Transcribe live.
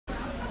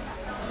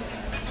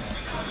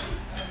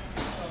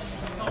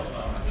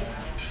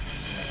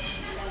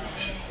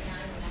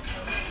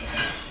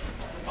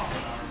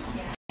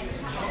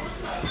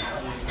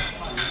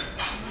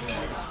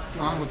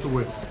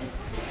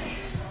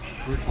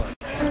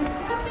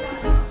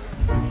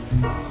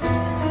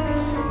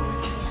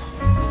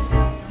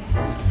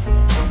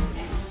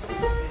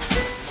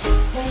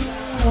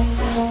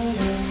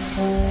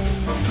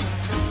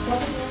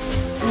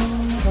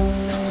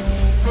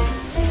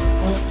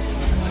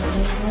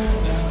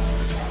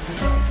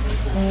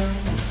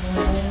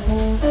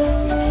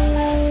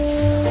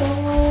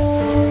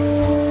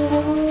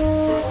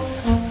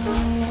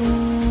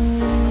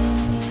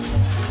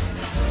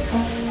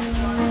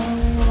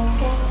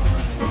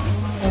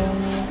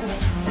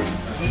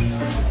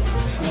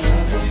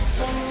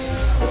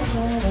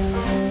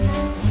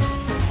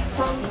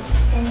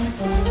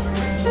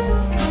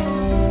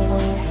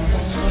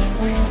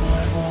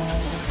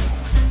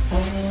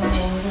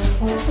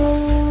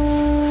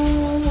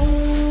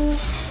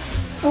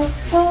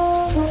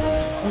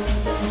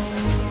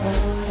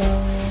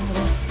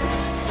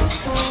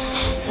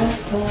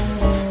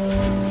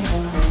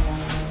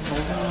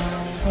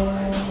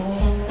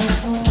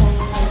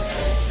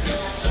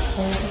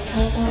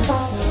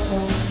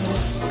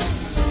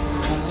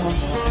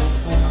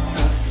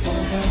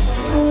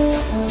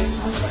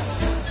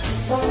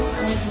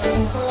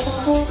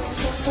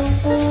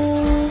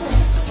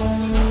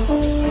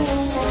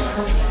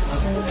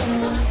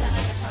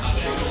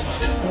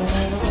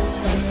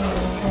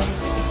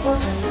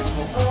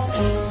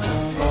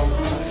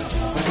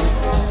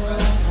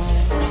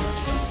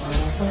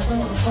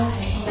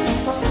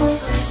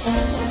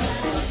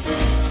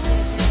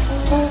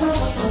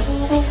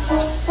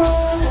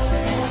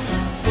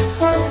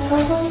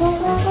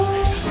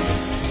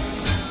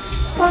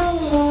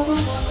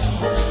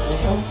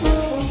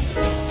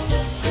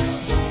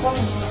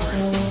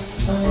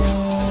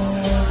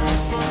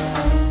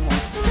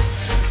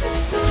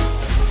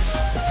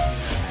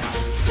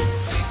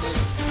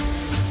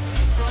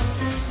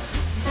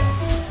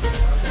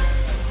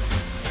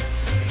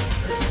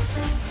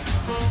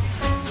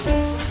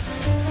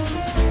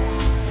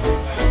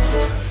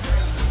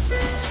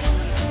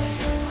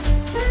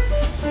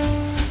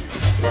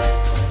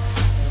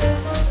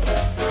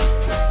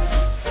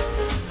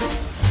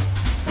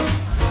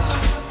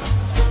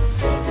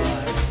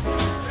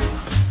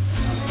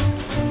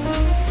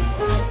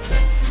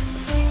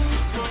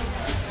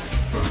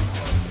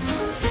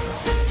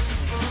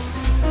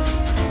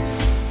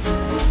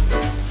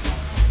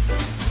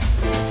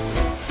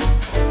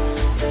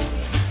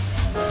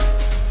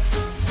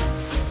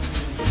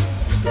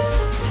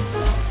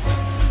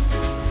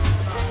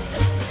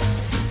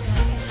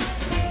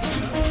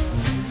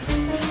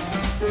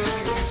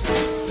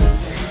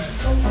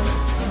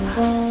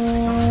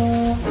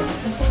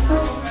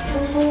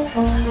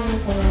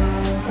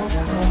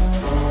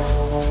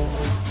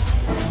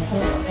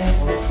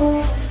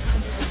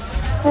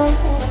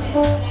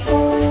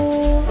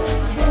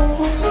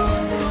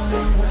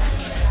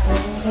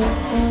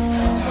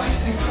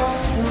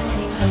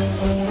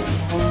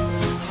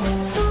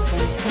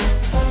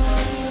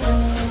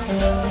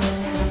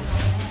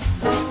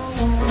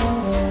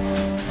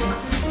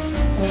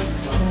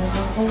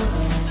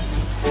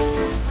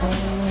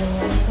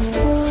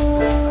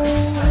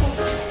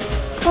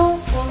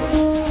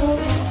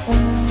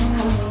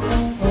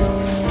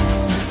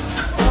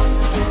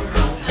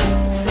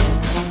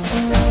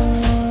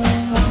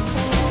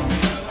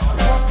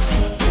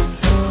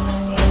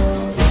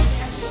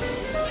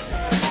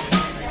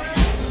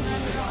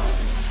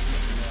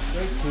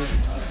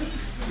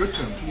Good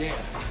tune. Yeah.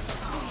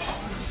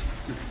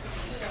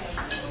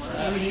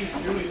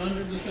 Really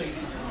under the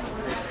safety.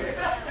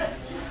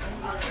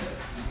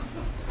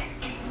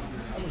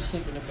 I was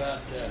thinking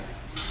about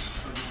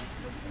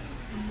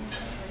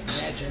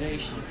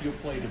imagination. If you'll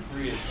play the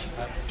bridge,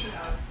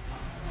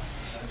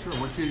 Sure,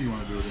 what key do you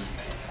want to do it in?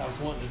 I was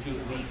wanting to do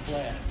it in E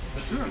flat,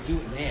 but we could do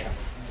it in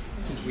F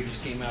since we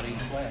just came out E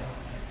flat.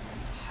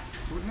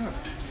 Do it in F.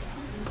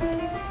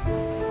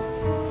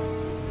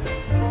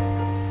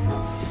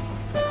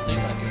 I think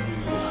I can do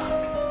this.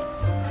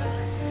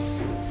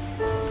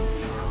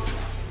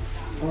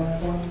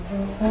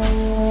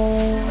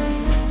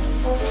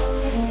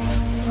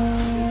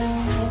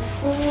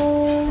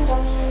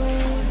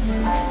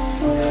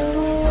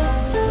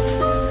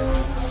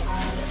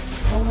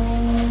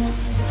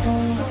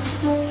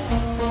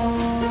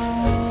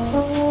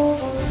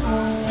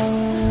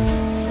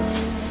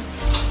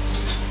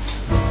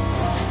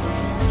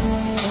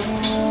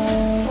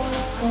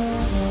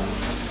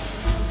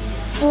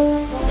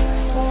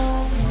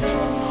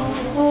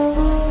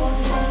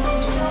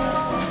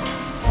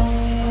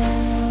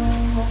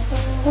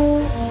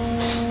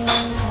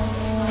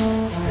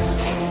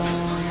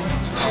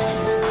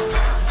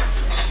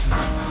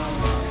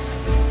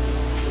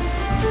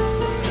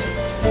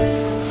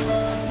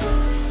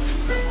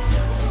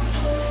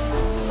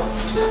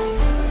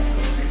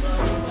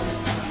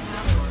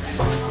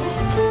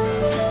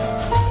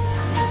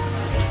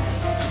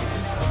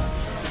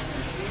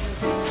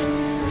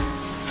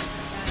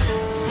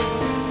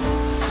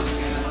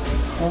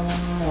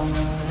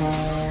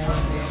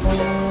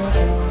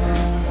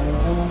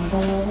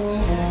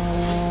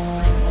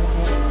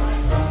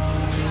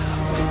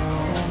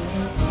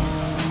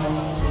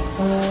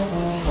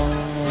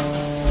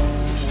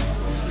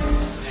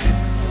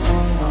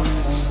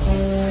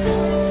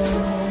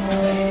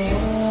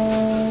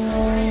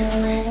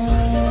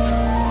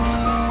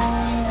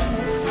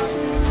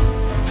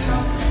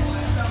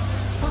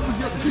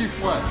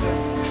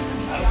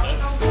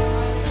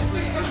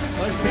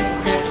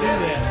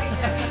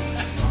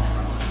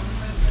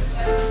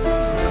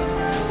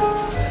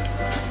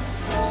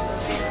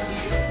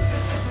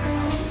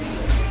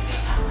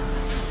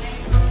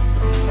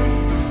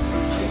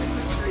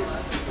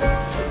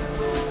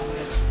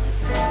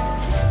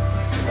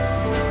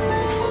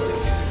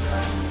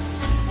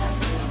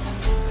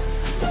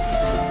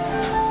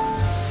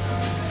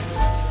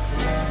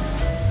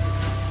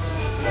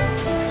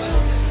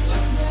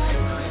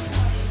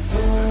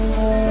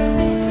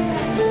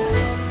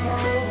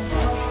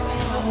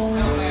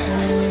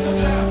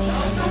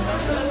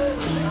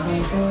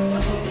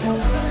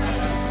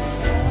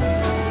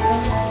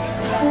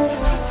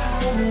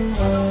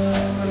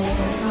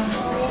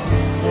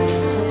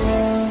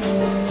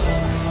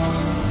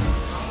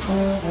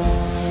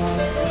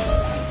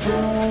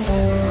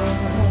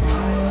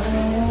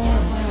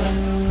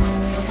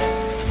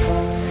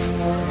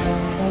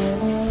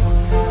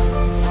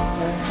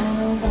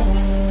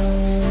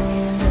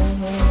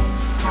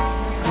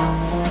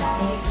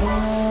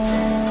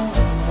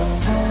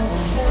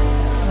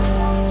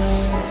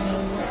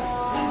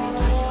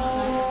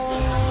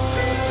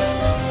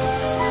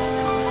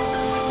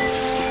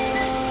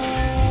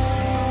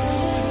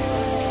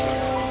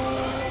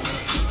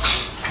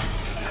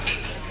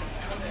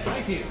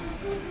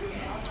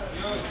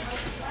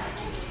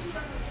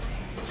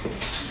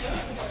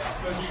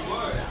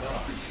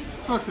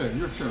 Okay,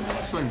 your turn.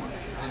 Sing one.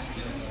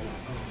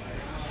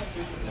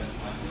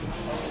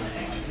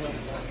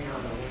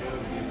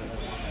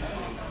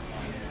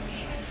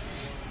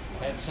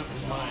 I had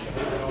something in mind.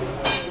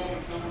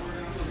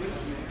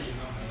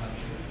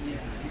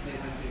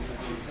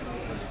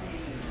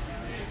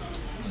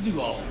 Let's do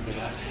all of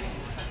that.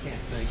 I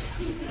can't think.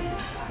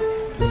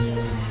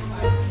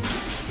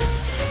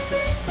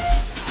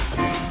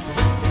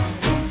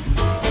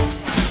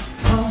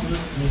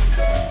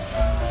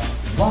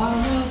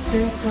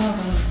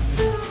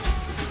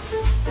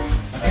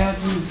 Can't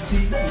you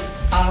see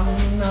I'm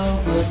no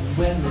good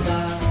when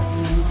I'm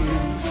you?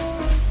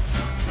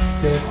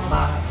 Take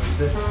my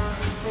lips,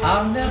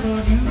 I'll never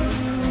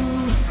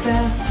use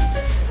them.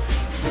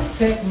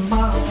 Take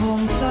my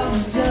home, some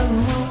just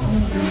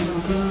won't do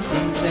good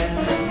then.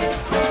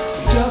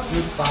 Just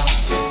goodbye,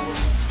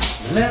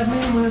 left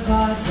me with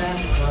eyes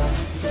and cries.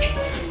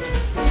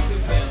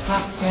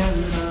 How can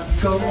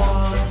I go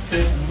on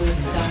living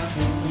without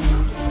you?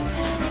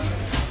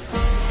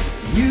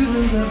 You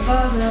do the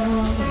bother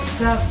on the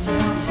stuff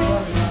not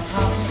what the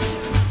house.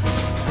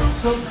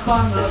 So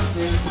fond of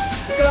me,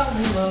 got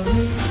me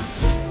lonely.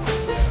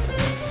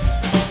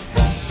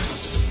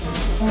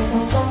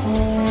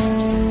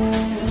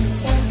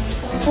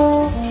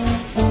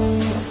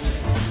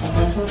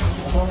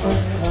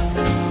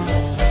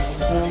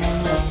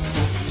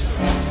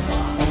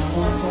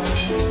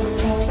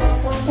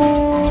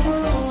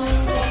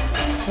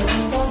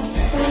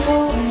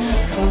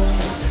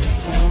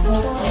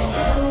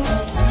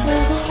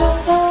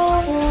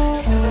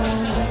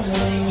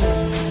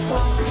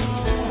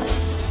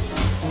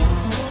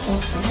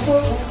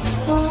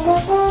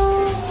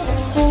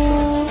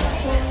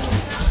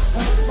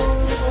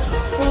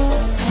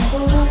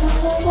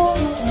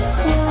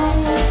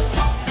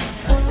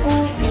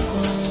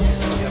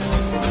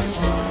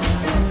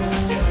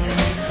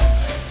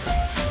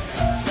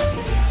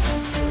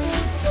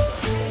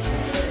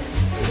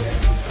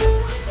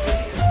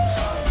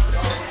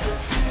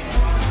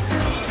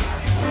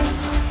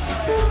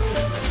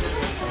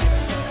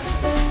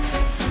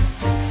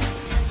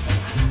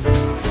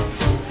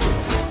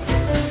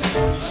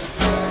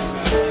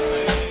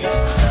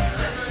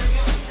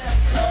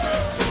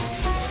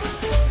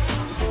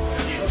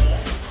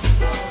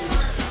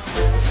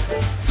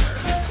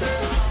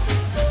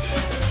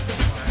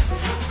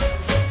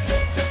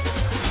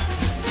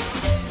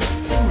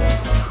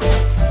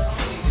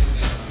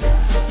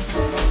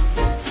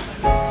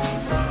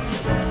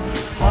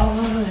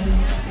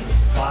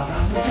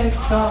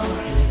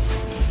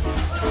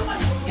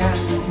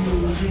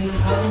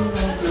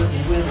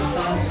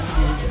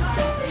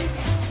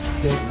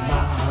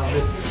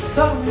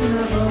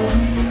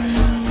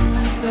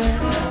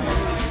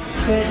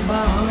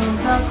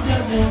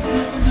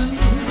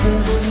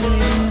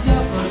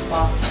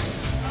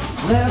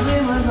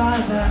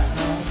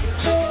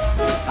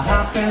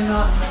 How can I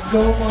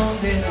go on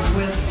living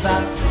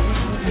without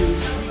you?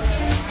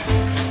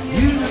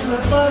 You the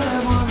other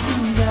one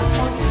that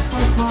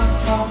was my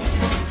fault.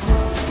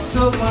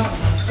 So why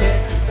not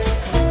care?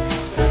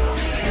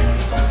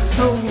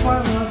 So why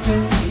not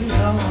take it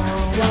all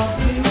off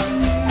me?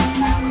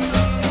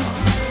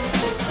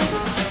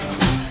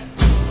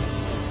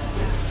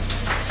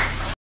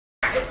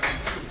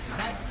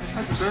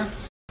 That's a turn.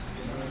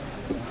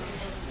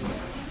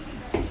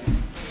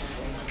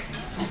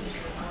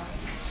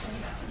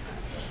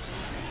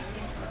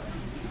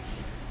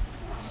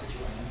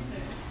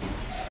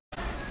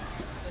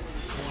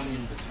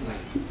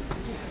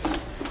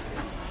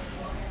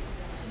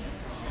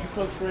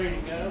 Folks ready to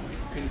go?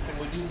 Can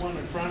we do one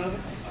in front of it?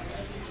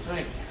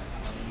 Thank you.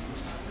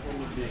 What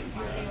would be?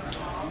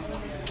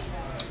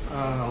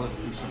 Let's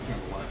do something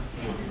like.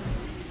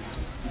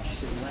 Did you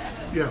say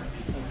Latin? Yeah.